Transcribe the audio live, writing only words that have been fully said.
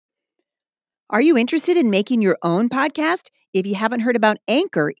Are you interested in making your own podcast? If you haven't heard about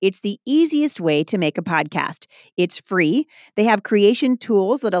Anchor, it's the easiest way to make a podcast. It's free. They have creation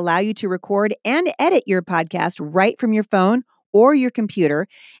tools that allow you to record and edit your podcast right from your phone or your computer.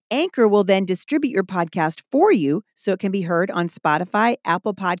 Anchor will then distribute your podcast for you so it can be heard on Spotify,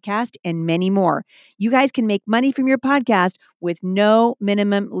 Apple Podcast, and many more. You guys can make money from your podcast with no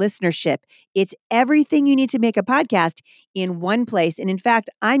minimum listenership. It's everything you need to make a podcast in one place. And in fact,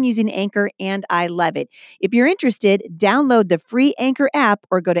 I'm using Anchor and I love it. If you're interested, download the free Anchor app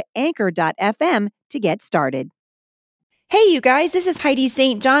or go to anchor.fm to get started. Hey, you guys, this is Heidi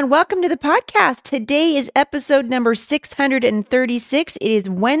St. John. Welcome to the podcast. Today is episode number 636. It is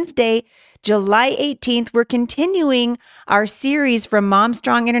Wednesday, July 18th. We're continuing our series from Mom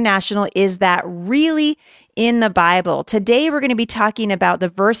Strong International, Is That Really in the Bible? Today, we're going to be talking about the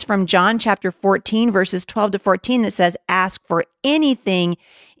verse from John chapter 14, verses 12 to 14 that says, ask for anything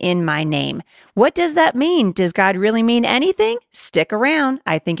in my name. What does that mean? Does God really mean anything? Stick around.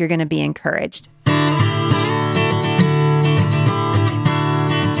 I think you're going to be encouraged.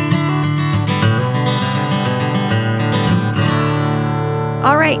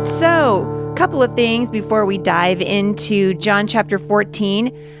 All right, so a couple of things before we dive into John chapter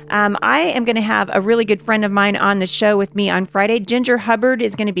 14. I am going to have a really good friend of mine on the show with me on Friday. Ginger Hubbard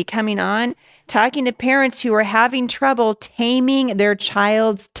is going to be coming on, talking to parents who are having trouble taming their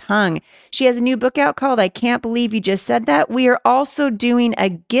child's tongue. She has a new book out called I Can't Believe You Just Said That. We are also doing a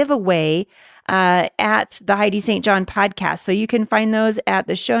giveaway at the Heidi St. John podcast. So you can find those at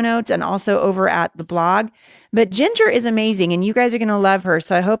the show notes and also over at the blog. But Ginger is amazing and you guys are going to love her.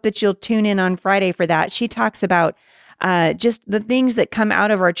 So I hope that you'll tune in on Friday for that. She talks about just the things that come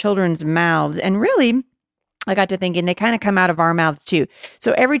out of our children's mouths. And really, I got to thinking they kind of come out of our mouths too.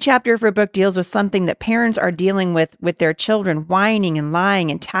 So every chapter of her book deals with something that parents are dealing with their children, whining and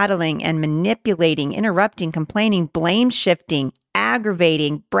lying and tattling and manipulating, interrupting, complaining, blame shifting,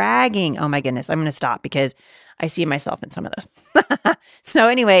 aggravating, bragging. Oh my goodness, I'm going to stop because I see myself in some of those. So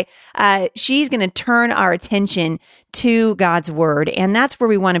anyway, she's going to turn our attention to God's word. And that's where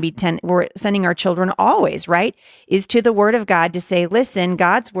we want to be. We're sending our children always, right? Is to the word of God to say, listen,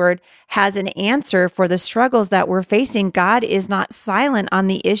 God's word has an answer for the struggles that we're facing. God is not silent on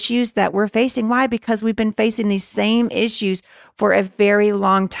the issues that we're facing. Why? Because we've been facing these same issues for a very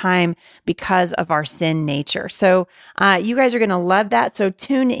long time because of our sin nature. So you guys are going to love that. So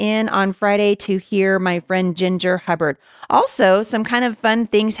tune in on Friday to hear my friend Ginger Hubbard. Also, some kind of fun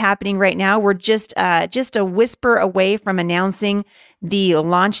things happening right now. We're just a whisper away from announcing the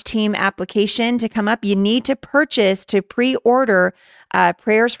launch team application to come up. You need to pre-order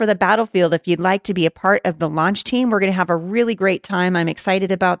Prayers for the Battlefield if you'd like to be a part of the launch team. We're going to have a really great time. I'm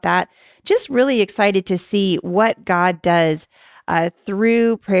excited about that. Just really excited to see what God does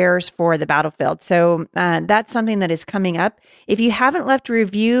through Prayers for the Battlefield. So that's something that is coming up. If you haven't left a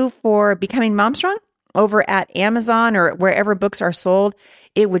review for Becoming Mom Strong over at Amazon or wherever books are sold,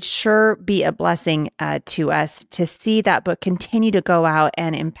 it would sure be a blessing to us to see that book continue to go out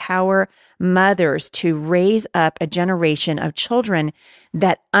and empower mothers to raise up a generation of children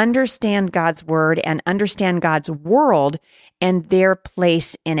that understand God's word and understand God's world and their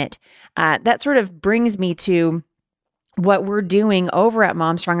place in it. That sort of brings me to what we're doing over at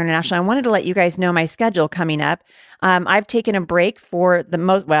Mom Strong International. I wanted to let you guys know my schedule coming up. I've taken a break for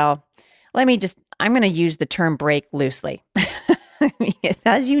I'm going to use the term break loosely. Because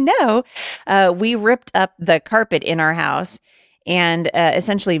as you know, we ripped up the carpet in our house and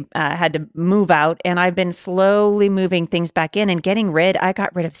essentially had to move out. And I've been slowly moving things back in and I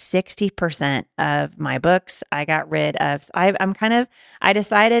got rid of 60% of my books. I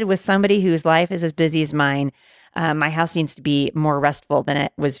decided with somebody whose life is as busy as mine, my house needs to be more restful than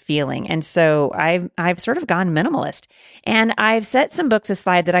it was feeling. And so I've sort of gone minimalist and I've set some books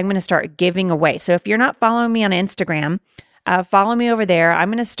aside that I'm going to start giving away. So if you're not following me on Instagram, follow me over there. I'm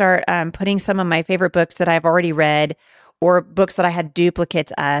going to start putting some of my favorite books that I've already read or books that I had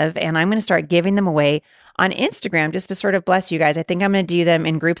duplicates of, and I'm going to start giving them away on Instagram just to sort of bless you guys. I think I'm going to do them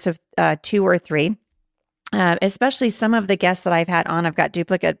in groups of 2 or 3. Especially some of the guests that I've had on, I've got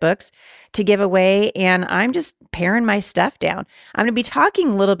duplicate books to give away, and I'm just paring my stuff down. I'm going to be talking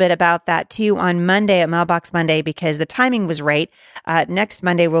a little bit about that too on Monday at Mailbox Monday because the timing was right. Next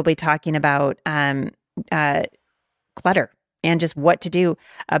Monday, we'll be talking about clutter and just what to do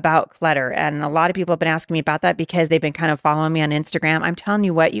about clutter. And a lot of people have been asking me about that because they've been kind of following me on Instagram. I'm telling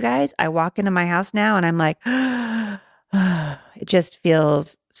you what, you guys, I walk into my house now and I'm like, it just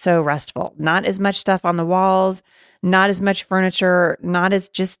feels so restful. Not as much stuff on the walls, not as much furniture, not as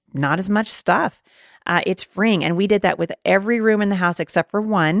much stuff. It's freeing. And we did that with every room in the house except for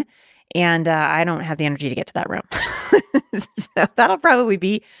one. And I don't have the energy to get to that room. So that'll probably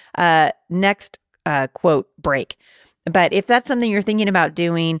be next quote break. But if that's something you're thinking about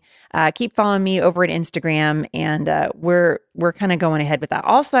doing, keep following me over at Instagram, and we're kind of going ahead with that.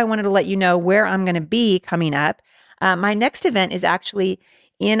 Also, I wanted to let you know where I'm going to be coming up. My next event is actually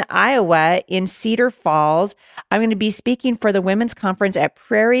in Iowa, in Cedar Falls. I'm going to be speaking for the Women's Conference at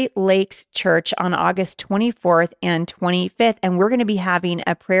Prairie Lakes Church on August 24th and 25th, and we're going to be having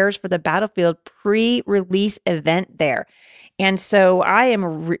a Prayers for the Battlefield pre-release event there. And so I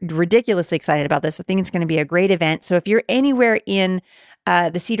am ridiculously excited about this. I think it's going to be a great event. So if you're anywhere in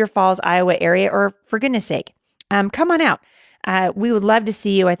the Cedar Falls, Iowa area, or for goodness sake, come on out. We would love to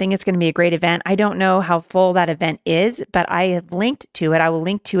see you. I think it's going to be a great event. I don't know how full that event is, but I have linked to it. I will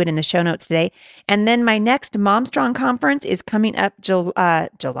link to it in the show notes today. And then my next MomStrong conference is coming up September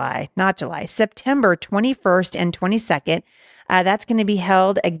 21st and 22nd. That's going to be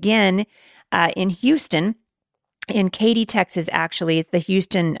held again in Houston, in Katy, Texas, actually. It's the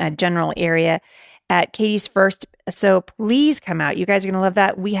Houston general area at Katie's First. So please come out. You guys are going to love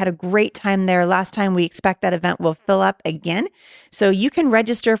that. We had a great time there last time. We expect that event will fill up again. So you can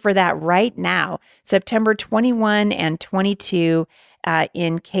register for that right now, September 21 and 22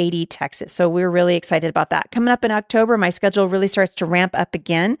 in Katy, Texas. So we're really excited about that. Coming up in October, my schedule really starts to ramp up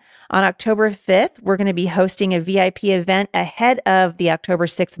again. On October 5th, we're going to be hosting a VIP event ahead of the October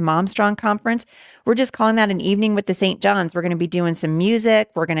 6th MomStrong conference. We're just calling that an evening with the St. John's. We're going to be doing some music.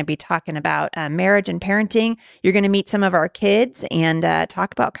 We're going to be talking about marriage and parenting. You're going to meet some of our kids and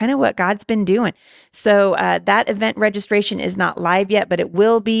talk about kind of what God's been doing. So that event registration is not live yet, but it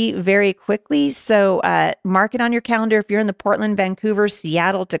will be very quickly. So mark it on your calendar. If you're in the Portland, Vancouver,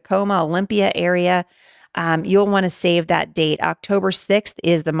 Seattle, Tacoma, Olympia area, you'll want to save that date. October 6th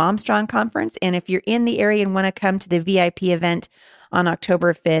is the MomStrong conference. And if you're in the area and want to come to the VIP event on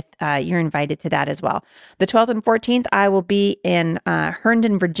October 5th, you're invited to that as well. The 12th and 14th, I will be in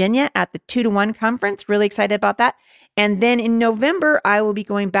Herndon, Virginia at the 2-to-1 conference. Really excited about that. And then in November, I will be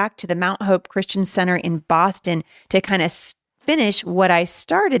going back to the Mount Hope Christian Center in Boston to kind of finish what I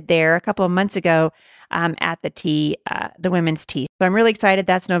started there a couple of months ago at the women's tea. So I'm really excited.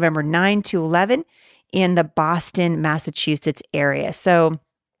 That's November 9 to 11 in the Boston, Massachusetts area. So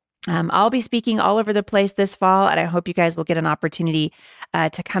I'll be speaking all over the place this fall, and I hope you guys will get an opportunity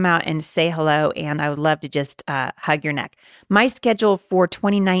to come out and say hello, and I would love to just hug your neck. My schedule for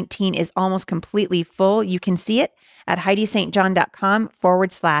 2019 is almost completely full. You can see it at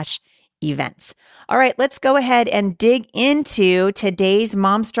HeidiSt.John.com/events. All right, let's go ahead and dig into today's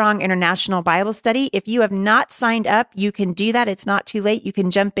MomStrong International Bible Study. If you have not signed up, you can do that. It's not too late. You can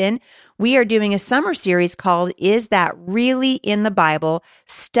jump in. We are doing a summer series called Is That Really in the Bible?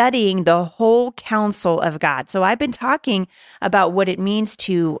 Studying the whole counsel of God. So I've been talking about what it means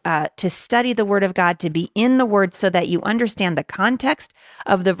to study the Word of God, to be in the Word so that you understand the context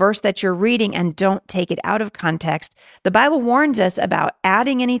of the verse that you're reading and don't take it out of context. The Bible warns us about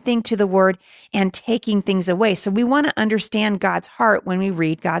adding anything to the Word and taking things away. So we want to understand God's heart when we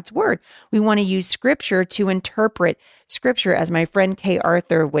read God's Word. We want to use Scripture to interpret Scripture, as my friend Kay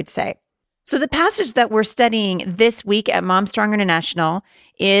Arthur would say. So the passage that we're studying this week at MomStrong International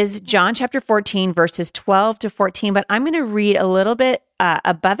is John chapter 14, verses 12 to 14, but I'm going to read a little bit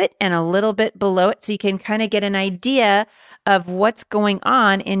above it and a little bit below it so you can kind of get an idea of what's going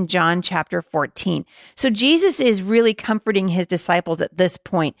on in John chapter 14. So Jesus is really comforting his disciples at this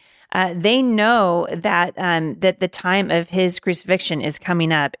point. They know that that the time of his crucifixion is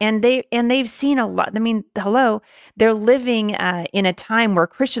coming up, and they've seen a lot. I mean, hello, they're living in a time where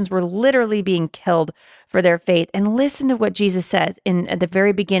Christians were literally being killed for their faith. And listen to what Jesus says at the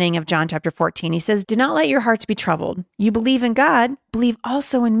very beginning of John chapter 14. He says, "Do not let your hearts be troubled. You believe in God, believe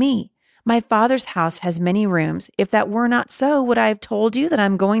also in me. My Father's house has many rooms. If that were not so, would I have told you that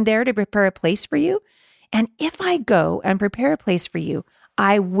I'm going there to prepare a place for you? And if I go and prepare a place for you,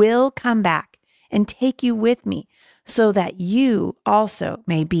 I will come back and take you with me so that you also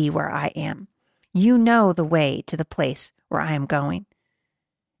may be where I am. You know the way to the place where I am going."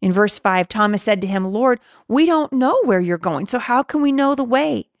 In verse 5, Thomas said to him, "Lord, we don't know where you're going, so how can we know the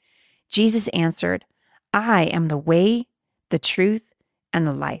way?" Jesus answered, "I am the way, the truth, and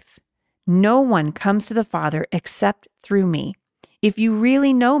the life. No one comes to the Father except through me. If you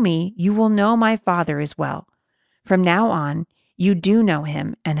really know me, you will know my Father as well. From now on, you do know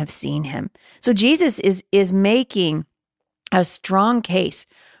him and have seen him." So Jesus is making a strong case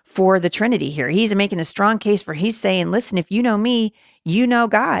for the Trinity here. He's making a strong case he's saying, listen, if you know me, you know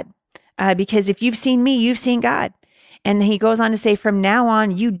God. Because if you've seen me, you've seen God. And he goes on to say, from now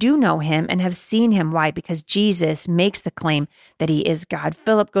on, you do know him and have seen him. Why? Because Jesus makes the claim that he is God.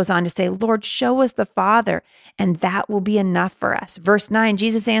 Philip goes on to say, Lord, show us the Father, and that will be enough for us. Verse 9,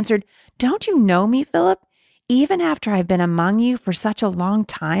 Jesus answered, don't you know me, Philip? Even after I've been among you for such a long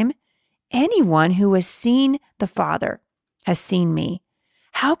time? Anyone who has seen the Father has seen me.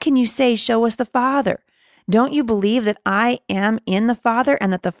 How can you say, show us the Father? Don't you believe that I am in the Father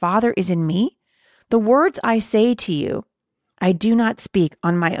and that the Father is in me? The words I say to you, I do not speak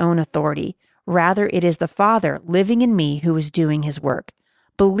on my own authority. Rather, it is the Father living in me who is doing his work.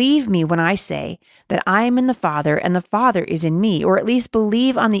 Believe me when I say that I am in the Father and the Father is in me, or at least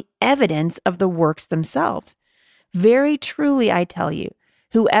believe on the evidence of the works themselves. Very truly, I tell you,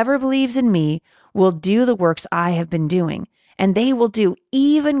 whoever believes in me will do the works I have been doing, and they will do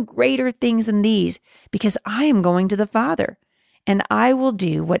even greater things than these, because I am going to the Father. And I will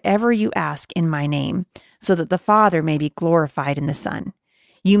do whatever you ask in my name, so that the Father may be glorified in the Son.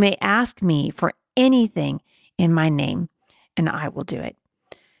 You may ask me for anything in my name, and I will do it.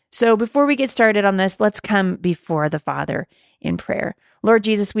 So before we get started on this, let's come before the Father in prayer. Lord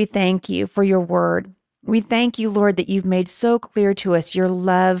Jesus, we thank you for your word. We thank you, Lord, that you've made so clear to us your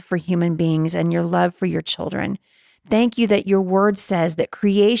love for human beings and your love for your children. Thank you that your word says that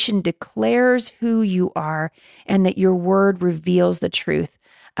creation declares who you are and that your word reveals the truth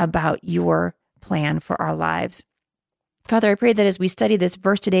about your plan for our lives. Father, I pray that as we study this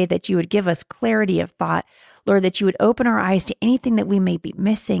verse today, that you would give us clarity of thought. Lord, that you would open our eyes to anything that we may be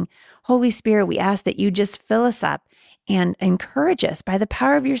missing. Holy Spirit, we ask that you just fill us up and encourage us by the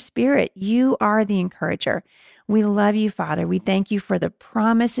power of your Spirit. You are the encourager. We love you, Father. We thank you for the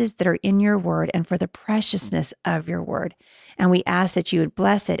promises that are in your word and for the preciousness of your word. And we ask that you would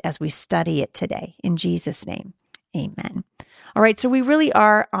bless it as we study it today. In Jesus' name, amen. All right, so we really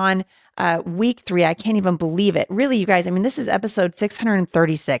are on week 3. I can't even believe it. Really, you guys, I mean, this is episode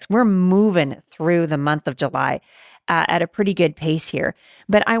 636. We're moving through the month of July at a pretty good pace here.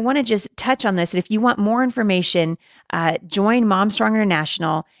 But I want to just touch on this. And if you want more information, join Mom Strong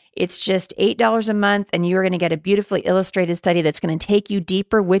International. It's just $8 a month, and you're going to get a beautifully illustrated study that's going to take you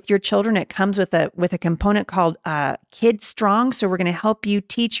deeper with your children. It comes with a component called Kids Strong. So we're going to help you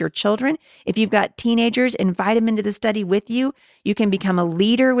teach your children. If you've got teenagers, invite them into the study with you. You can become a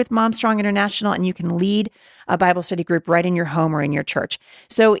leader with Mom Strong International, and you can lead a Bible study group right in your home or in your church.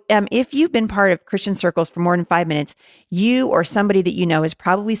 So if you've been part of Christian Circles for more than 5 minutes, you or somebody that you know has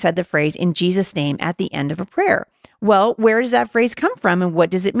probably said the phrase, in Jesus' name, at the end of a prayer. Well, where does that phrase come from and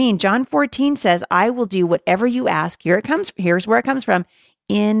what does it mean? John 14 says, I will do whatever you ask. Here's where it comes from,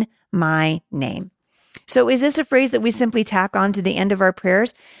 in my name. So is this a phrase that we simply tack on to the end of our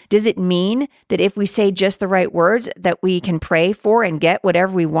prayers? Does it mean that if we say just the right words that we can pray for and get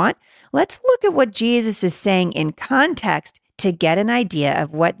whatever we want? Let's look at what Jesus is saying in context to get an idea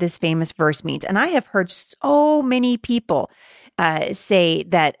of what this famous verse means. And I have heard so many people say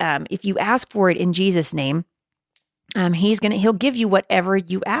that if you ask for it in Jesus' name, he'll give you whatever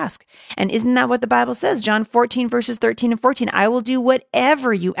you ask. And isn't that what the Bible says? John 14, verses 13 and 14, I will do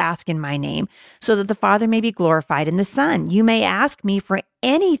whatever you ask in my name so that the Father may be glorified in the Son. You may ask me for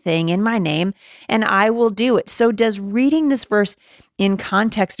anything in my name and I will do it. So does reading this verse in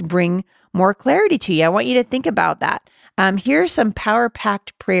context bring more clarity to you? I want you to think about that. Here are some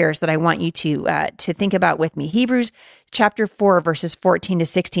power-packed prayers that I want you to think about with me. Hebrews chapter 4, verses 14 to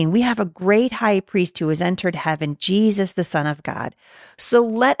 16. We have a great high priest who has entered heaven, Jesus, the Son of God. So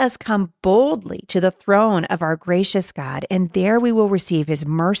let us come boldly to the throne of our gracious God, and there we will receive his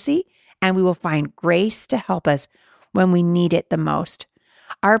mercy, and we will find grace to help us when we need it the most.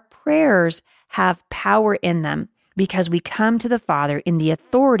 Our prayers have power in them, because we come to the Father in the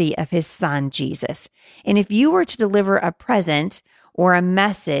authority of his Son, Jesus. And if you were to deliver a present or a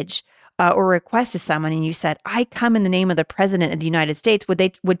message or request to someone and you said, I come in the name of the President of the United States,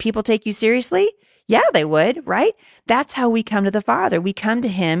 would people take you seriously? Yeah, they would, right? That's how we come to the Father. We come to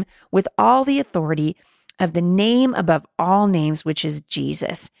him with all the authority of the name above all names, which is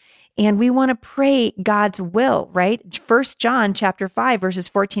Jesus. And we want to pray God's will, right? 1 John chapter 5, verses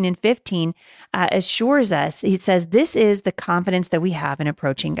 14 and 15 assures us, he says, this is the confidence that we have in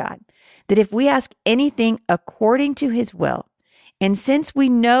approaching God, that if we ask anything according to his will, and since we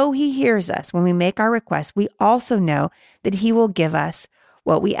know he hears us when we make our requests, we also know that he will give us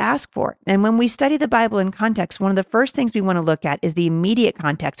what we ask for. And when we study the Bible in context, one of the first things we want to look at is the immediate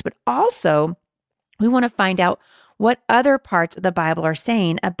context, but also we want to find out what other parts of the Bible are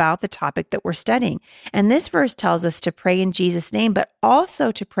saying about the topic that we're studying. And this verse tells us to pray in Jesus' name, but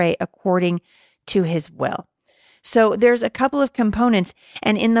also to pray according to his will. So there's a couple of components.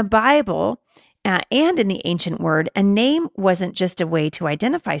 And in the Bible, And in the ancient word, a name wasn't just a way to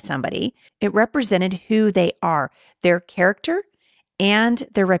identify somebody. It represented who they are, their character, and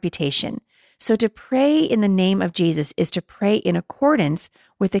their reputation. So to pray in the name of Jesus is to pray in accordance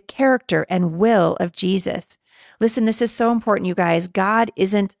with the character and will of Jesus. Listen, this is so important, you guys. God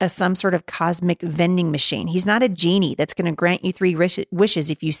isn't some sort of cosmic vending machine. He's not a genie that's going to grant you 3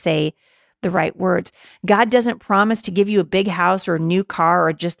 wishes if you say the right words. God doesn't promise to give you a big house or a new car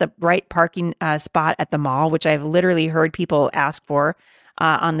or just the right parking spot at the mall, which I've literally heard people ask for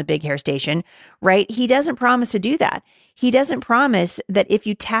on the Big Hair Station, right? He doesn't promise to do that. He doesn't promise that if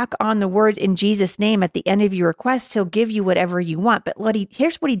you tack on the words in Jesus' name at the end of your request, he'll give you whatever you want. But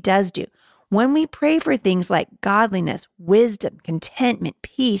here's what he does do. When we pray for things like godliness, wisdom, contentment,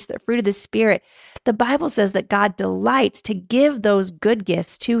 peace, the fruit of the Spirit, the Bible says that God delights to give those good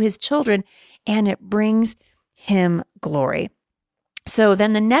gifts to his children, and it brings him glory. So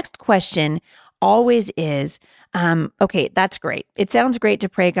then the next question always is, okay, that's great. It sounds great to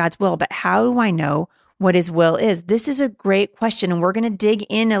pray God's will, but how do I know what his will is? This is a great question, and we're going to dig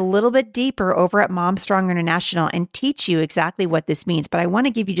in a little bit deeper over at Mom Strong International and teach you exactly what this means. But I want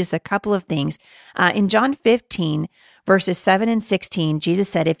to give you just a couple of things. In John 15, verses 7 and 16, Jesus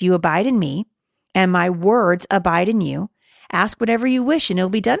said, "If you abide in me and my words abide in you, ask whatever you wish and it'll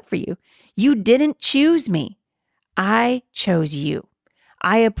be done for you. You didn't choose me. I chose you.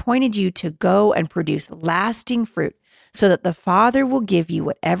 I appointed you to go and produce lasting fruit so that the Father will give you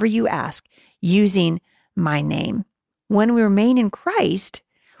whatever you ask using my name." When we remain in Christ,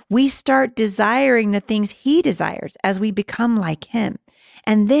 we start desiring the things he desires as we become like him.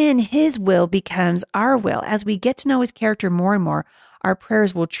 And then his will becomes our will. As we get to know his character more and more, our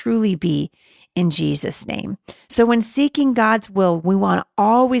prayers will truly be in Jesus' name. So when seeking God's will, we want to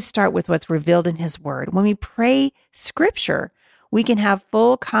always start with what's revealed in his word. When we pray scripture, we can have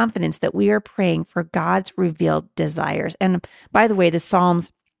full confidence that we are praying for God's revealed desires. And by the way, the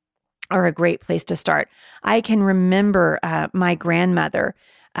Psalms are a great place to start. I can remember my grandmother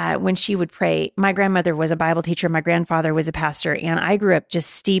when she would pray. My grandmother was a Bible teacher. My grandfather was a pastor, and I grew up just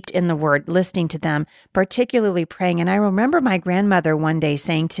steeped in the word, listening to them, particularly praying. And I remember my grandmother one day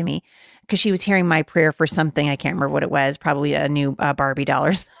saying to me, because she was hearing my prayer for something, I can't remember what it was, probably a new Barbie doll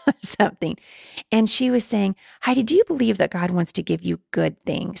or something. And she was saying, "Heidi, do you believe that God wants to give you good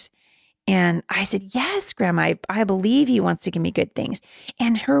things?" And I said, "Yes, Grandma, I believe he wants to give me good things."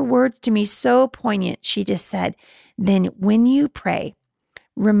 And her words to me, so poignant, she just said, "Then when you pray,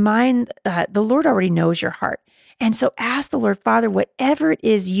 remind, the Lord already knows your heart. And so ask the Lord, Father, whatever it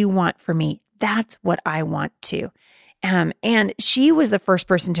is you want for me, that's what I want too." And she was the first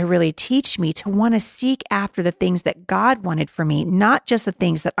person to really teach me to want to seek after the things that God wanted for me, not just the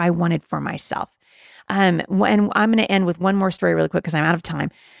things that I wanted for myself. And I'm going to end with one more story really quick because I'm out of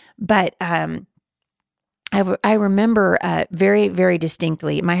time. But I remember very, very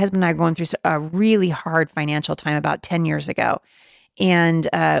distinctly, my husband and I were going through a really hard financial time about 10 years ago. And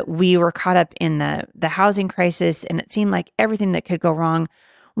we were caught up in the housing crisis, and it seemed like everything that could go wrong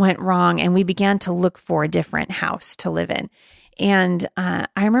went wrong. And we began to look for a different house to live in. And I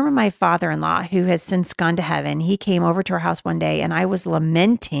remember my father-in-law, who has since gone to heaven, he came over to our house one day, and I was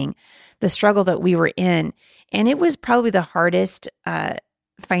lamenting the struggle that we were in. And it was probably the hardest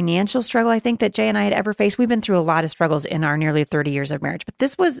financial struggle I think that Jay and I had ever faced. We've been through a lot of struggles in our nearly 30 years of marriage, but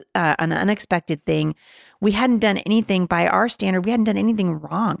this was an unexpected thing. We hadn't done anything by our standard. We hadn't done anything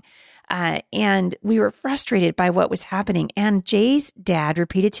wrong. And we were frustrated by what was happening. And Jay's dad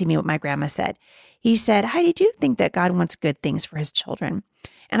repeated to me what my grandma said. He said, "Heidi, do you think that God wants good things for his children?"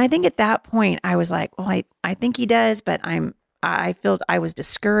 And I think at that point I was like, well, I think he does, but I felt I was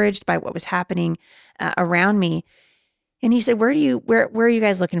discouraged by what was happening around me. And he said, where are you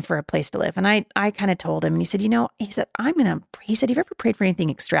guys looking for a place to live? And I kind of told him, and he said, he said, have you ever prayed for anything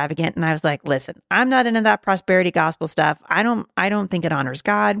extravagant? And I was like, listen, I'm not into that prosperity gospel stuff. I don't think it honors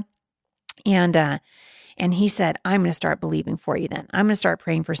God. And he said, I'm going to start believing for you then. I'm going to start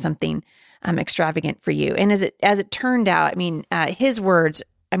praying for something extravagant for you. And as it turned out, his words,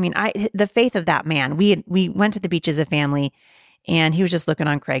 the faith of that man, we went to the beach as a family, and he was just looking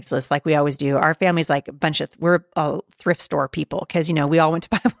on Craigslist like we always do. Our family's like we're thrift store people because, we all went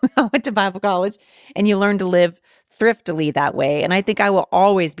to Bible college, and you learn to live thriftily that way. And I think I will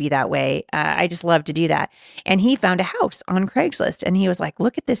always be that way. I just love to do that. And he found a house on Craigslist, and he was like,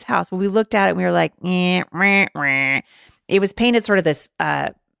 "Look at this house." Well, we looked at it and we were like, it was painted sort of this,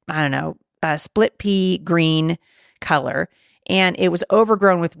 split pea green color. And it was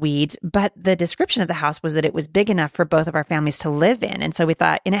overgrown with weeds, but the description of the house was that it was big enough for both of our families to live in. And so we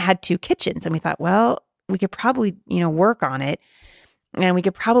thought, and it had 2 kitchens, and we thought, well, we could probably, work on it, and we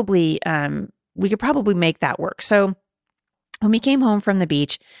could probably, we could probably make that work. So when we came home from the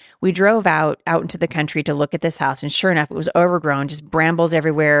beach, we drove out into the country to look at this house. And sure enough, it was overgrown, just brambles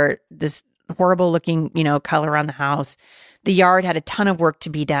everywhere, this horrible looking, color on the house. The yard had a ton of work to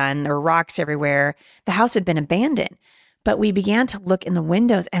be done. There were rocks everywhere. The house had been abandoned. But we began to look in the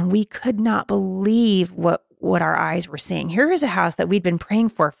windows and we could not believe what our eyes were seeing. Here is a house that we'd been praying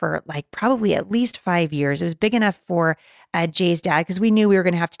for like probably at least 5 years. It was big enough for Jay's dad because we knew we were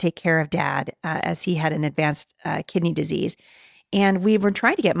going to have to take care of dad as he had an advanced kidney disease. And we were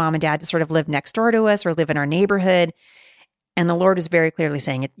trying to get mom and dad to sort of live next door to us or live in our neighborhood. And the Lord was very clearly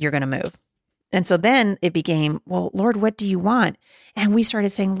saying, you're going to move. And so then it became, well, Lord, what do you want? And we started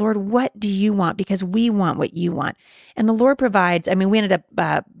saying, Lord, what do you want? Because we want what you want. And the Lord provides. I mean, we ended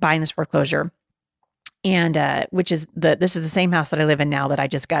up buying this foreclosure, and this is the same house that I live in now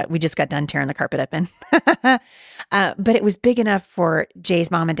that we just got done tearing the carpet up in. But it was big enough for Jay's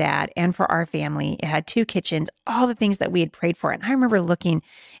mom and dad and for our family. It had 2 kitchens, all the things that we had prayed for. And I remember looking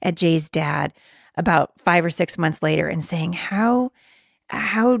at Jay's dad about 5 or 6 months later and saying, how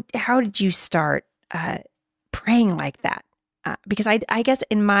did you start praying like that? Because I guess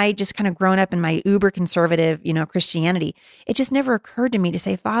in my just kind of grown up in my uber conservative, Christianity, it just never occurred to me to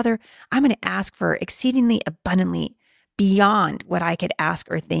say, Father, I'm going to ask for exceedingly abundantly beyond what I could ask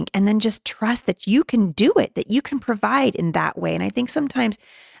or think, and then just trust that you can do it, that you can provide in that way. And I think sometimes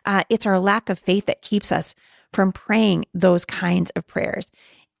it's our lack of faith that keeps us from praying those kinds of prayers.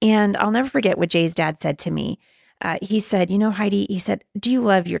 And I'll never forget what Jay's dad said to me. He said, Heidi, he said, do you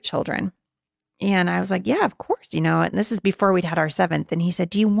love your children? And I was like, yeah, of course, and this is before we'd had our 7th. And he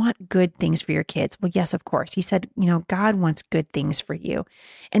said, do you want good things for your kids? Well, yes, of course. He said, God wants good things for you.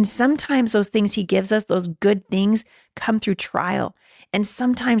 And sometimes those things he gives us, those good things come through trial. And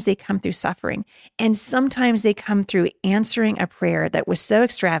sometimes they come through suffering. And sometimes they come through answering a prayer that was so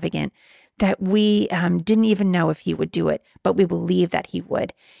extravagant that we didn't even know if he would do it, but we believed that he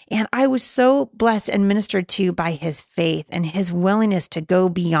would. And I was so blessed and ministered to by his faith and his willingness to go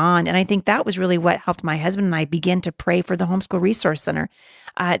beyond. And I think that was really what helped my husband and I begin to pray for the Homeschool Resource Center.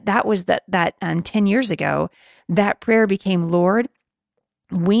 That was 10 years ago, that prayer became, Lord,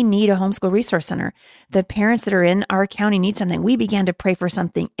 we need a homeschool resource center. The parents that are in our county need something. We began to pray for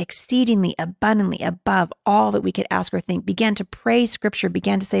something exceedingly abundantly above all that we could ask or think, began to pray scripture,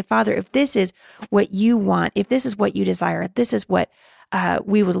 began to say, Father, if this is what you want, if this is what you desire, this is what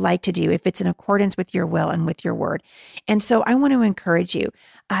we would like to do, if it's in accordance with your will and with your word. And so I want to encourage you,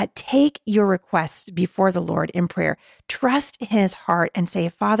 take your requests before the Lord in prayer, trust his heart and say,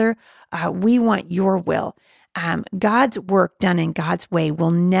 Father, we want your will. God's work done in God's way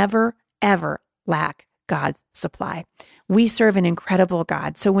will never, ever lack God's supply. We serve an incredible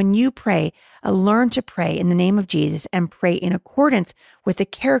God. So when you pray, learn to pray in the name of Jesus and pray in accordance with the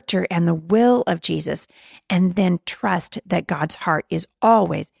character and the will of Jesus, and then trust that God's heart is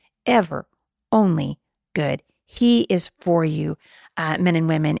always, ever, only good. He is for you, men and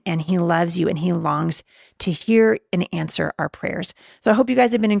women, and he loves you and he longs to hear and answer our prayers. So I hope you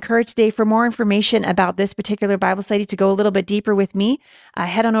guys have been encouraged today. For more information about this particular Bible study, to go a little bit deeper with me,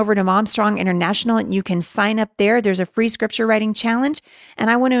 head on over to Momstrong International and you can sign up there. There's a free scripture writing challenge.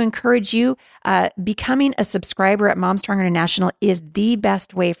 And I want to encourage you, becoming a subscriber at Momstrong International is the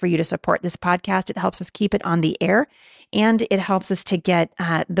best way for you to support this podcast. It helps us keep it on the air. And it helps us to get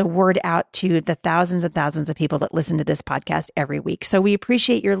the word out to the thousands and thousands of people that listen to this podcast every week. So we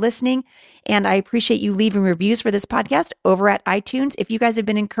appreciate your listening, and I appreciate you leaving reviews for this podcast over at iTunes. If you guys have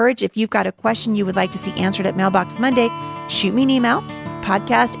been encouraged, if you've got a question you would like to see answered at Mailbox Monday, shoot me an email,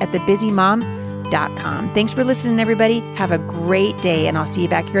 podcast@thebusymom.com. Thanks for listening, everybody. Have a great day, and I'll see you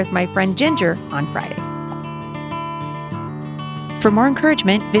back here with my friend Ginger on Friday. For more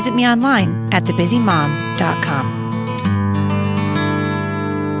encouragement, visit me online at thebusymom.com.